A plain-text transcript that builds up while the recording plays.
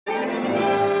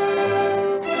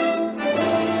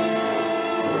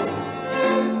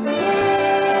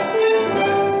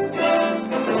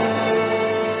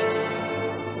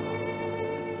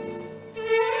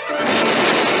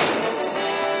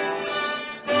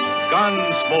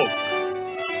Gunsmoke,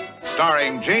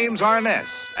 starring James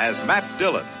Arness as Matt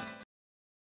Dillon.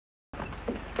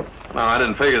 Well, I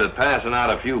didn't figure that passing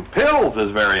out a few pills is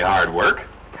very hard work.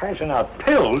 Passing out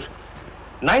pills?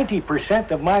 90%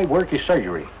 of my work is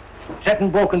surgery. Setting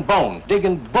broken bones,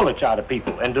 digging bullets out of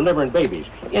people, and delivering babies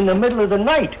in the middle of the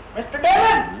night. Mr.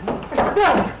 Dillon! Mr.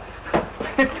 Dillon!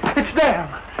 It's them.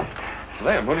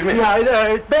 Them? What do you mean? Yeah,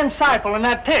 it's Ben Seifel and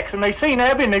that Tex, and they seen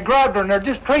Abby and they grabbed her and they're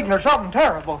just treating her something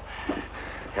terrible.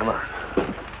 Come on.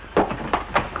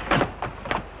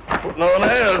 Putting on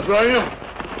airs, are you?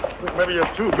 Think maybe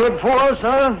you're too good for us,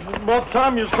 huh? About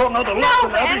time you saw another look. No,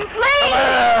 Ben, please! Come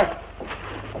here!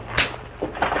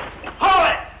 Hold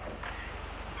it!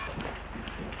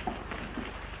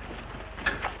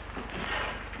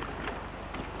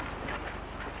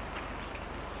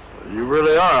 You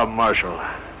really are a marshal.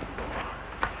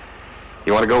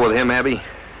 You want to go with him, Abby?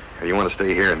 Or you want to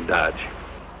stay here and Dodge?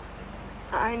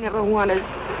 I never want to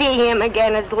see him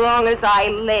again as long as I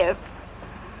live.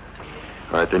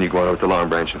 All right, then you go on over to the Long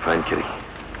Branch and find Kitty.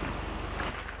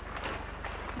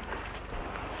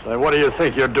 Say, what do you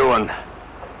think you're doing?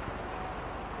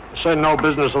 This ain't no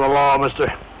business of the law,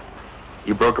 mister.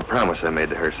 You broke a promise I made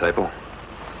to her, Seifel.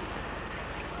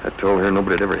 I told her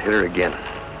nobody'd ever hit her again.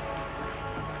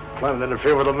 Planning to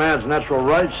interfere with a man's natural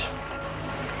rights?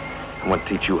 I want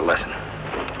to teach you a lesson.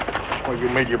 Well, you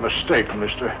made your mistake,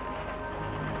 mister.